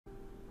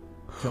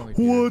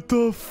What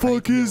the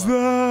fuck is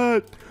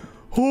that?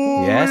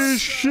 Holy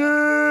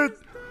shit!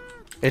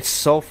 It's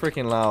so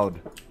freaking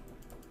loud.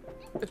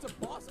 It's a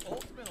boss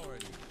ultimate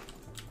already.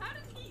 How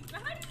did he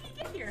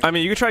get here? I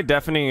mean, you could try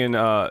deafening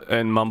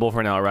and mumble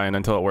for now, Ryan,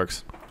 until it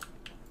works.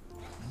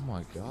 Oh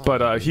my god.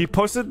 But he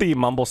posted the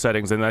mumble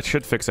settings, and that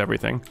should fix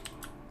everything.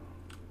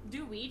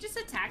 Do we just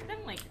attack them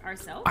like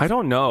ourselves? I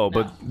don't know,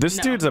 but No. this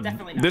No, dude's a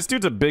definitely not. this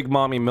dude's a big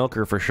mommy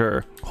milker for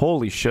sure.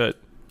 Holy shit!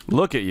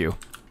 Look at you.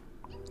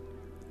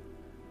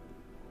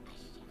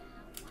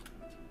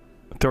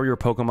 Throw your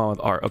Pokemon with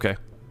art. Okay.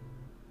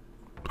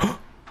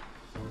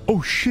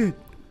 Oh shit!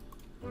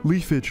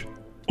 Leafage.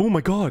 Oh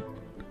my god.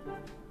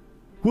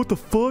 What the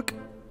fuck?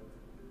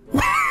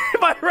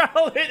 My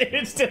Rowlet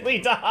instantly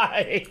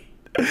died.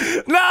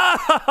 No!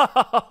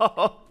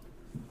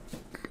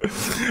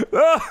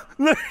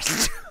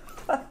 Nurse.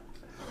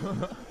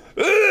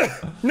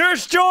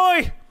 Nurse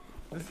Joy.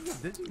 This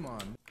is a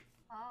Digimon.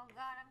 Oh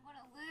god, I'm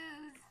gonna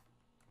lose.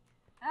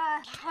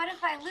 What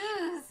if I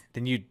lose?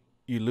 Then you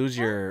lose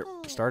your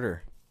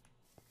starter.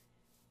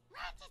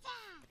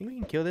 Think we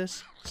can kill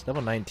this? It's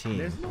level 19.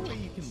 There's no way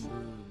you can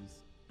lose.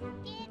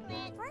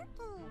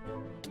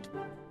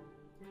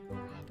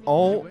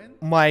 Oh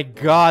my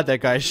god,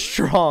 that guy's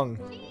strong.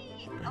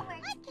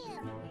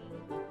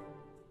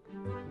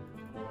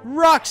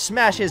 Rock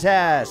smash his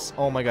ass!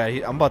 Oh my god,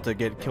 I'm about to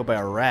get killed by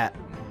a rat.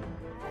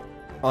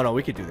 Oh no,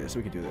 we could do this.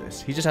 We could do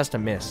this. He just has to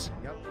miss.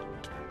 Yep.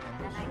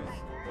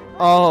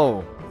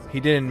 Oh, he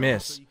didn't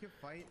miss.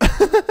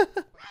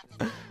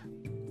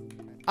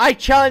 I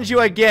challenge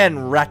you again,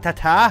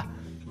 rattatta.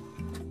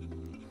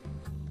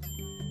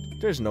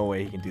 There's no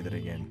way he can do that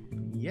again.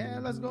 Yeah,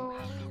 let's go.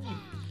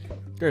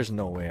 There's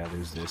no way I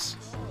lose this.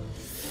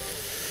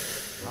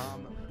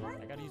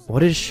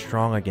 What is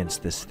strong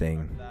against this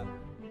thing?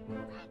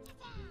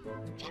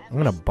 I'm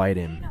gonna bite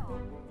him.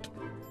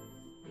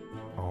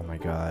 Oh my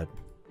god.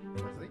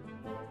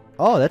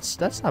 Oh,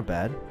 that's not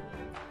bad.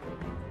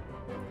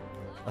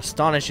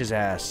 Astonish his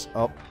ass.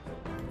 Oh.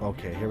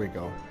 Okay, here we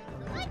go.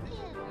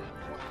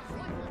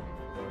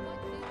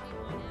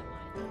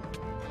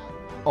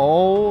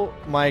 Oh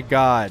my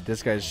god,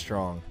 this guy's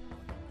strong.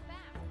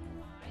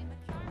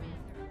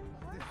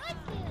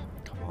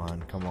 Come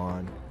on, come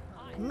on.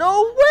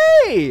 No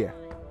way!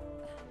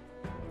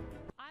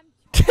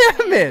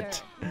 Damn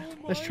it!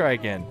 Let's try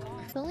again.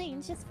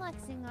 Celine's just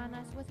flexing on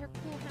us with her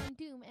cool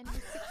Houndoom and her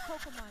 6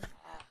 Pokemon.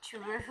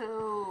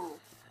 True.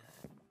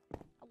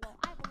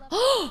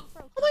 Oh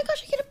my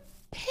gosh, I get a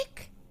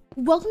pick.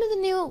 Welcome to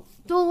the new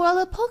Dual World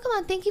of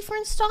Pokemon. Thank you for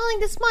installing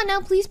this mod.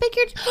 Now please pick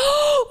your... Wait,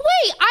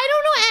 I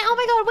don't know. Oh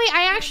my god, wait.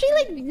 I actually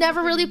like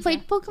never really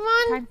played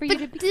Pokemon.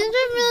 But these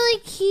are really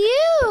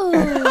cute.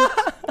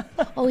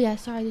 Oh yeah,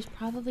 sorry. There's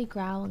probably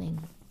growling.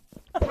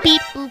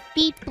 Beep boop,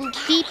 beep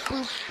boop, beep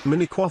boop.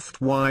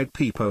 Miniquaft wide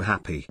peepo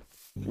happy.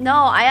 No,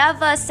 I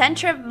have a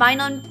Centra,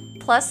 Minun,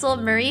 Plusle,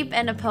 Mareep,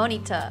 and a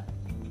Ponyta.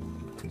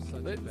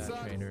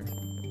 Trainer.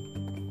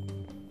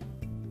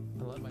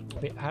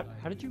 Wait, how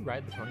did you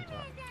ride the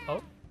ponytail?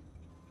 Oh?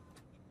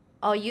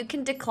 Oh, you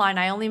can decline.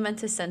 I only meant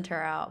to send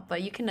her out,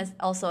 but you can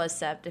also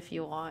accept if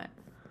you want.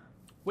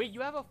 Wait,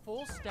 you have a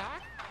full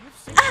stack?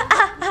 You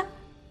have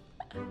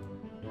 6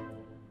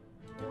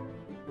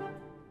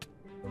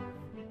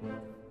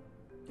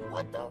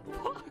 What the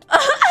fuck?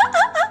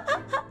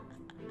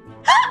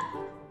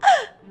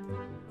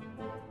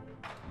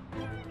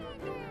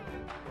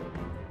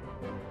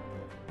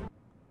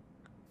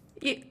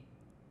 You...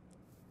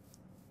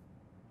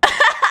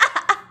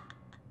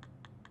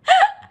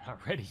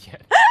 Not ready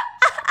yet.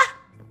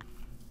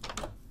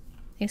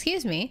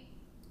 Excuse me.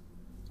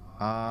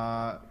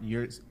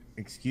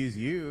 Excuse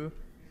you.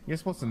 You're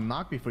supposed to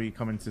knock before you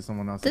come into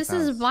someone else's This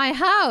house. is my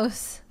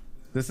house.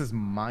 This is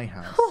my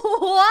house.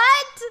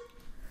 What?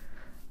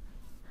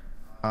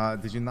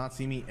 Did you not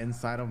see me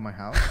inside of my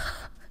house?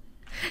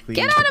 Please,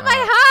 Get out of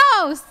my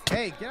house!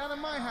 Hey, get out of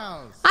my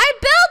house! I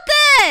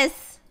built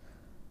this!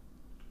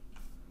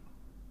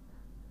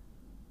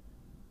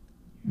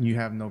 You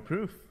have no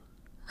proof.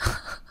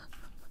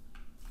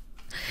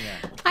 Yeah.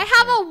 I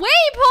have a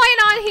waypoint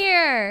on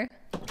here!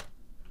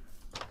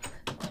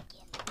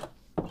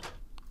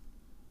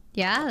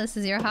 Yeah, this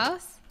is your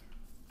house?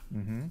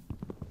 Mm-hmm.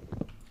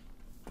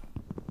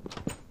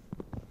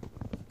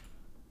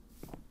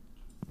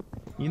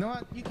 You know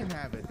what? You can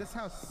have it. This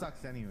house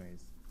sucks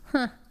anyways.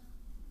 Huh.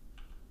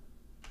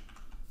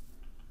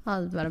 I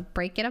was about to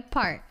break it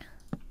apart.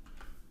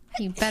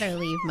 You better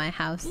leave my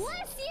house.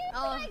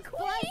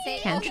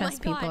 Can't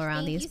trust people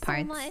around these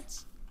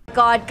parts.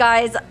 God,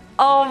 guys.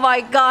 Oh my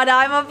god,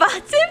 I'm about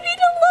to be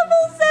to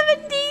level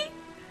 70.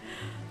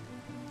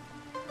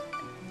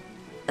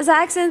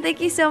 Zaxxon, thank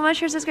you so much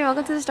for subscribing.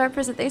 Welcome to the Star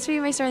Person. Thanks for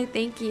being my star.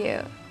 Thank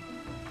you.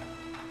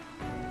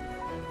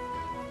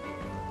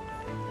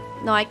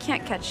 No, I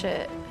can't catch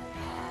it.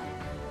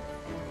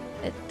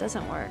 It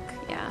doesn't work.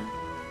 Yeah.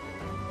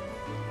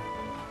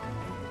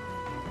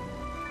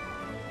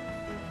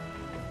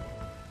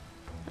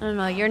 I don't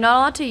know. You're not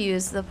allowed to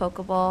use the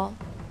Pokeball.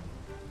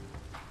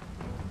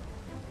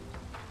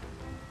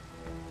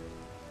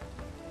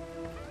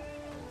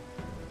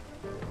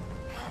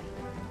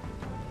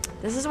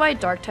 This is why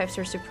dark types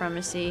are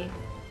supremacy.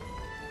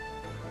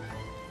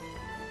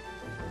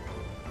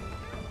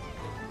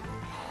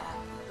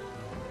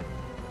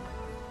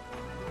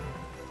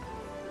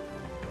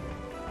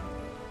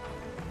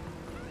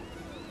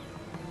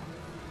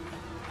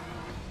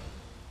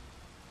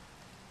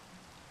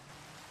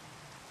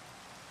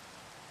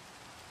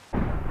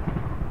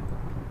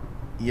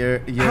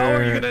 How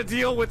are you gonna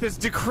deal with this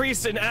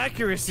decrease in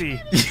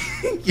accuracy?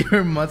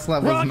 Your mud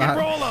slap was not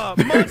Rock'n'rolla,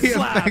 mud very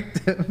slap.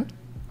 effective.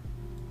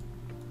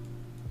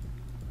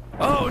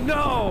 Oh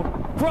no,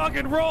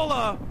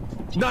 Rock'n'rolla!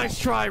 Nice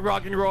try,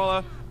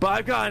 Rock'n'rolla, but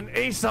I've got an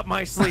ace up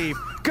my sleeve.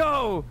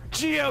 Go,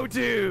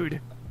 Geodude!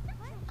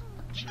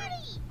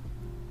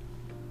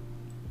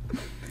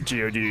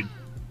 Geodude.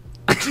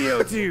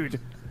 Geodude!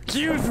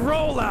 Use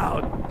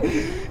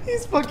rollout!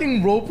 He's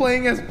fucking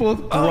role-playing as both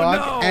Oh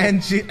Brock no!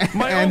 and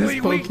My and only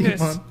his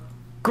weakness! Pokemon.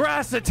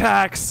 Grass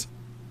attacks!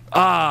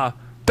 Ah,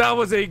 that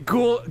was a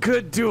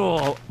good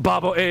duel,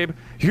 Bobo Abe.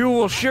 You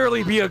will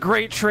surely be a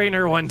great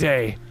trainer one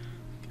day.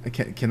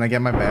 Can I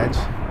get my badge?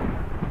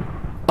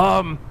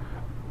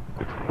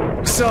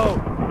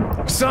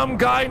 So, some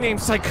guy named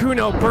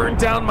Sykkuno burned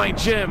down my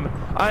gym.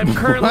 I'm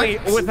currently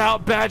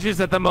without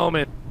badges at the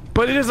moment,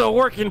 but it is a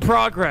work in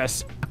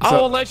progress. I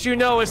will let you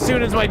know as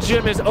soon as my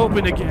gym is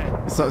open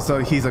again. So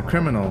he's a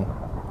criminal.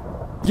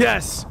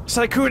 Yes,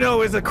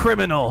 Sykkuno is a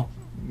criminal.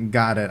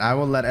 Got it. I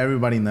will let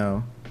everybody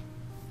know.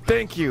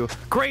 Thank you.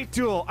 Great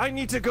duel. I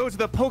need to go to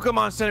the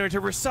Pokemon Center to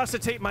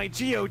resuscitate my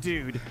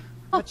Geodude.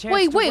 Oh,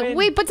 wait,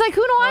 but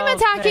Sykkuno, I'm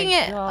attacking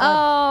it.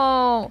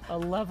 God. Oh. A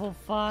level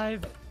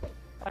 5.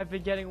 I've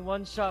been getting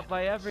one-shot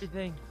by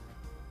everything.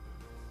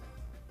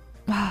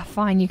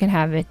 Fine, you can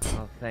have it.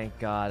 Oh, thank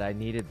God. I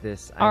needed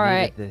this. All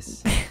right. Needed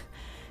this.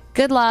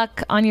 Good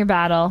luck on your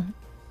battle.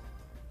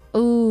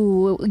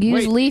 Ooh,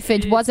 use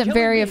leafage wasn't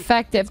very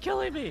effective. It's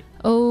killing me.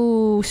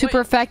 Oh,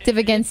 super effective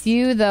against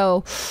you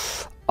though.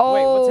 Oh,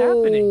 wait, what's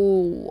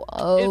happening?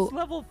 Oh, It's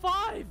level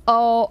 5.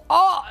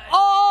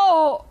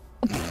 Oh.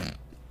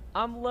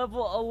 I'm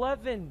level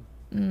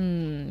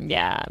 11.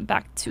 Yeah,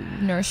 back to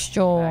Nurse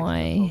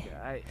Joy.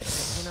 Okay,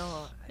 you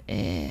know,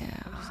 Yeah.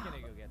 I'm just gonna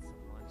go get some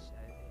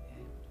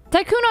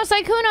lunch.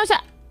 Sykkuno,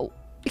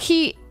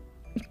 he.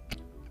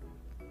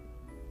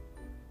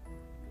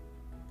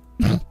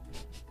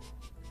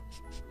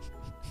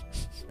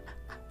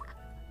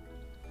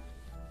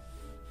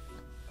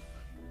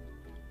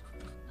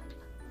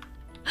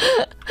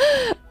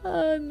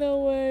 Oh, no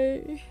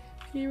way.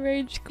 He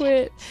rage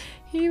quit.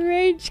 He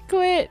rage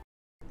quit.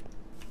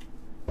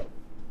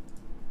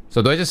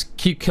 So do I just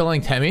keep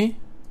killing Temmie?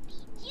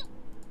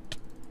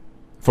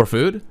 For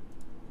food?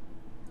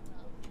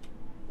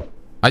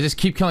 I just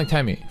keep killing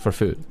Temmie for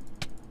food.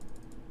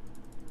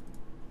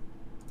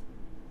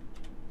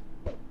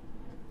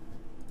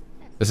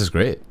 This is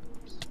great.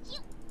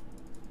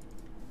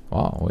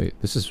 Wow, wait,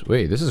 this is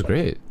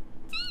great.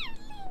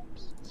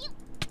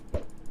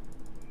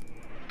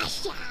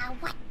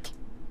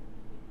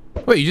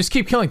 Wait, you just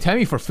keep killing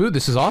Temmie for food?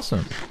 This is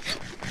awesome.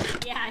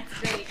 Yeah, it's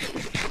great.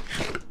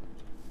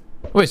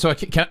 Wait, so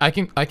I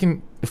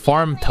can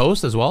farm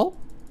toast as well?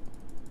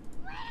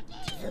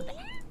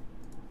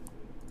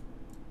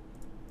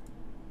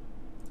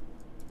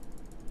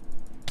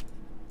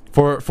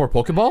 For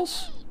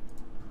Pokeballs?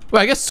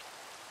 Wait, I guess.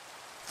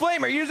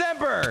 Flamer, use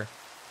Emperor!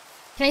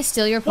 Can I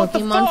steal your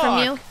Pokemon from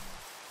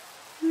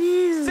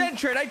you?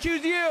 Sentret, I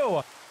choose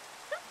you!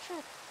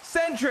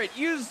 Sentret,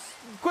 use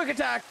Quick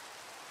Attack!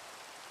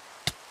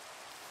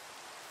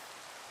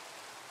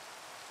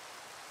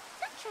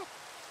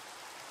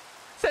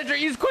 Sentret,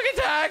 use Quick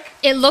Attack!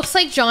 It looks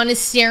like John is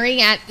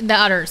staring at the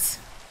udders.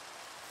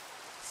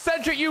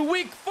 Sentret, you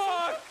weak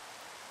fuck!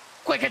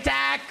 Quick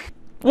Attack!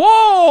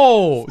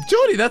 Whoa!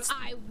 Jodi, that's...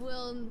 I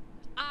will...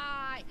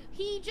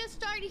 He just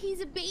started...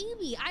 He's a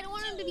baby. I don't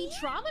want him to be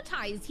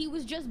traumatized. He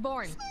was just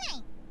born.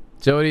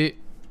 Jodi.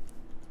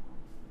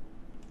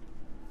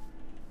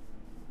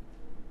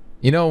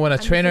 You know, when a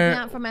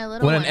trainer...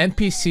 When an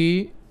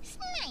NPC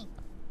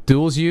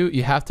duels you,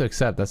 you have to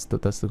accept. That's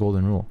the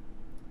golden rule.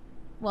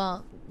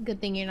 Well,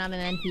 good thing you're not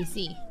an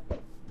NPC.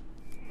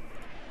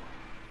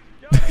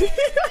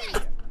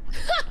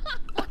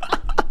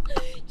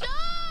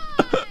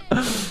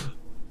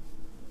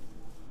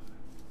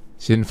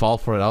 She didn't fall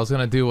for it. I was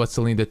gonna do what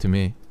Celine did to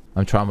me.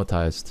 I'm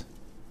traumatized.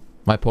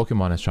 My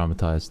Pokemon is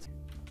traumatized.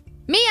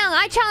 Miyang,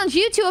 I challenge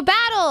you to a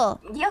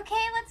battle. You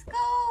okay? Let's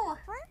go.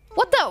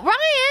 What the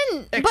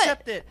Ryan?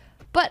 Accept it.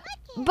 But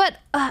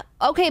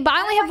okay, but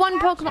I only have one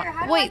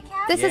Pokemon. Wait,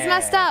 this is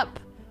messed up.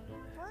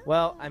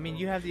 Well, I mean,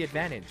 you have the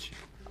advantage.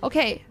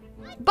 Okay,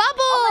 Bubble.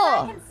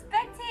 Oh my God,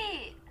 I can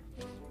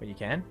spectate. But you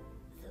can.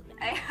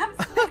 I am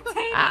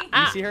spectating.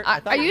 You see her? I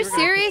thought Are you were gonna pick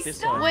serious?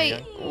 this one,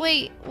 Wait, yeah.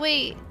 wait.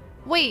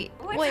 Wait,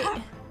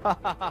 Don't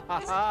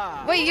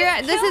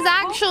this is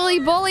actually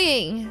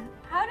bullying.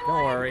 How do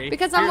worry.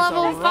 Because I'm Here's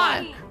level a 5.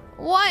 rock.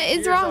 What is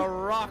Here's wrong? a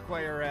rock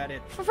while you're at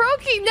it.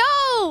 Froakie,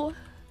 no!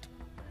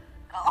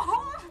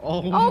 Oh,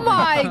 Oh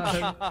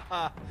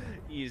my.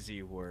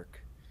 Easy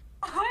work.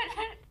 what?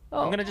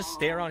 I'm gonna just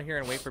stay around here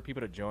and wait for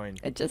people to join.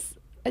 I just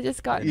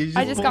got You're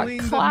I just got bullying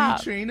the new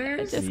clapped. I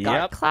trainers? just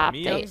got clapped.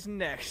 Miyoung's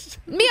next.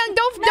 Miyoung,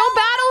 don't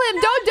battle him.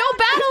 Don't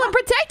battle him.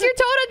 Protect your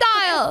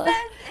Totodile.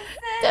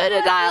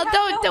 Totodile,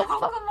 don't.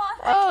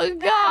 Oh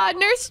God,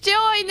 Nurse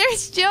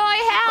Joy,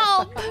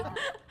 help!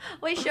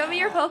 Wait, show me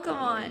your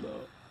Pokemon.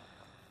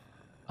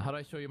 How do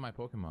I show you my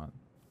Pokemon?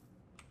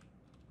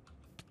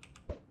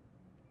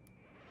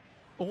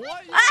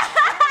 What?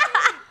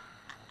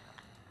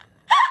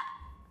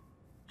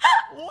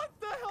 What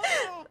the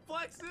hell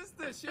flex is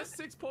this? She has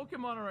 6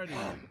 Pokemon already.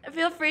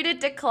 Feel free to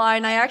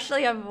decline. I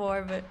actually have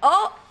more, but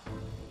oh.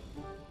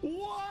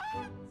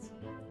 What?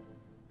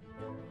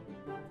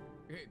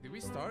 Okay, did we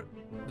start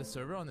the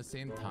server on the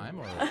same time,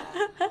 or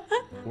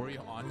were you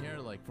on here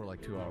like for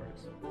like 2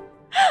 hours?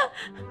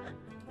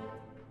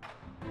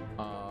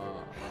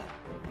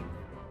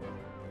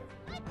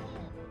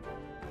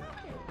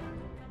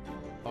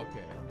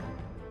 Okay.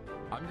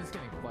 I'm just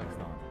getting flexed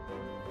on.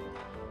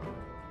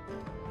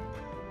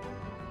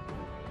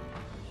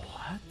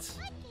 What?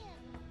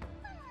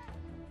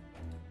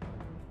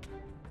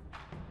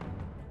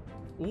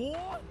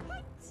 What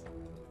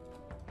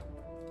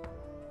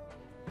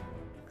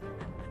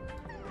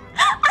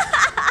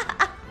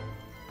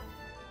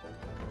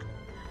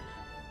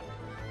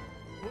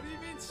do you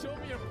mean show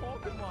me your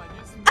Pokemon?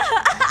 You're just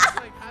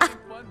like having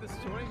fun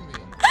destroying me.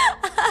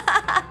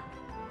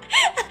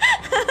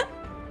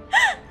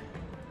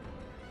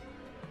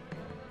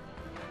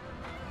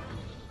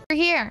 We're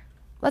here.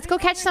 Let's go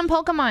catch some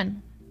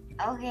Pokemon.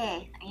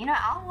 Okay, you know,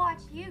 I'll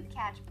watch you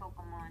catch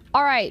Pokemon.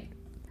 All right.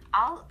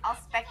 I'll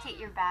spectate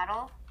your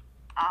battle.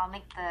 I'll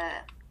make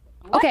the...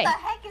 Okay. What the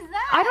heck is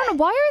that? I don't know.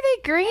 Why are they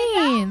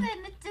green?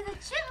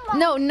 It's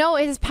Chipmunk. No,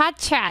 it's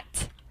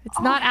Patchat. It's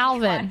not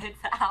Alvin. God, it's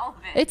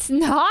Alvin. It's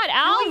not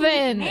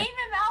Alvin. Name him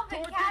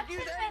Alvin. Catch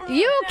him.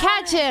 You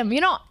catch him.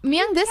 You know,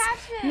 Miyoung,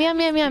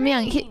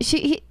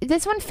 Miyoung.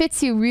 This one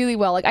fits you really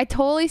well. Like, I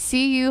totally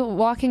see you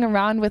walking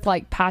around with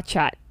like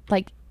Patchat.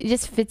 Like, it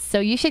just fits. So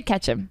you should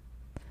catch him.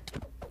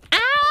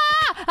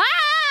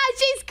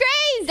 She's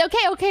crazed.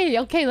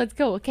 Okay, let's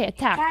go. Okay,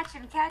 attack. Catch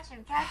him.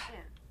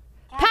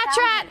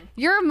 Patchat,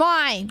 you're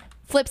mine.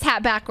 Flips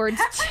hat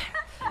backwards.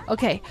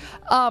 Okay.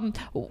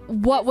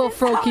 What will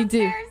Froakie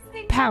do?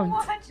 Pound.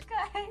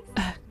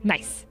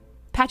 Nice.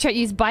 Patchat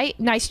used bite.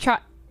 Nice try.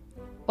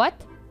 What?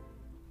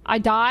 I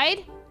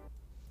died.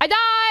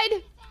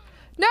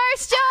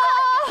 Nurse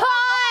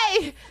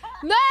Joy!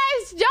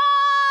 Nurse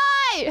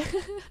Joy!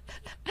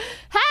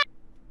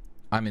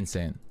 I'm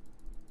insane.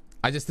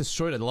 I just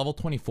destroyed it. Level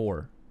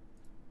 24.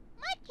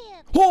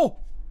 Oh!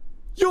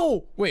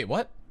 Yo! Wait,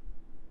 what?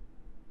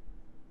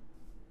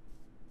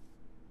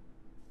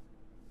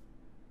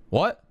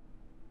 What?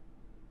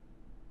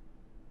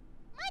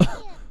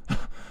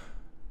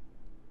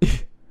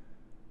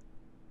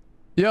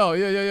 Yo,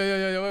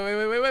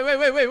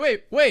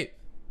 wait.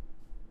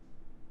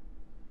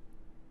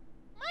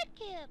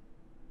 Mudkip.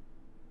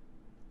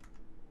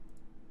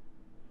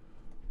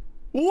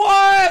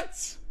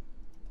 What?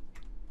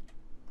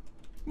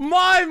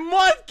 My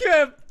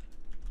mudkip!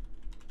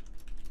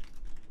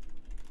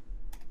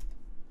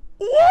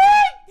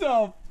 What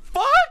the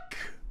fuck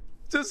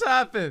just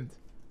happened?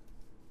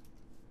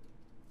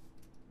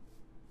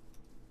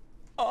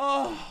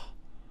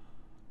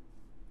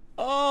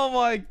 Oh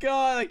my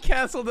god, I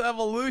canceled the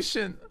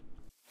evolution.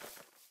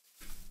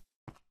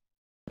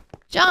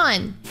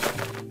 John.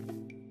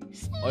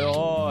 Oi,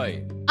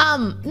 oi.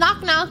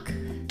 Knock knock.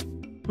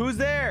 Who's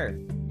there?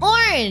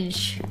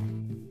 Orange.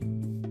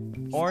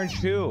 Orange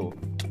who?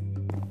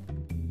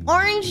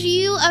 Orange,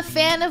 you a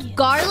fan of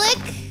garlic?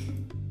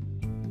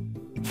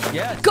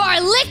 Yes.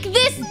 Garlic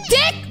this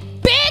dick,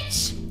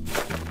 bitch!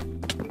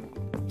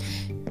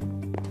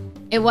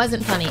 It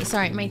wasn't funny.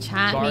 Sorry, my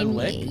chat made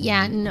me...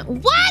 Yeah, no.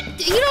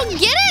 What? You don't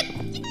get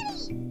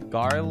it?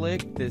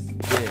 Garlic this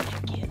dick.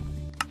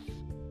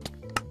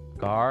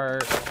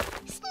 Garlic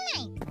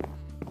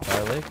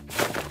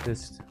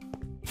this...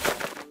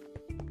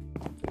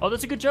 Oh,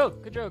 that's a good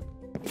joke. Good joke.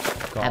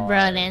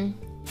 Brodan.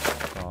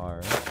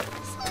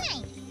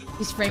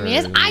 He's framing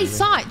it. I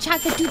saw it.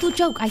 Chat said do the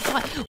joke. I saw it.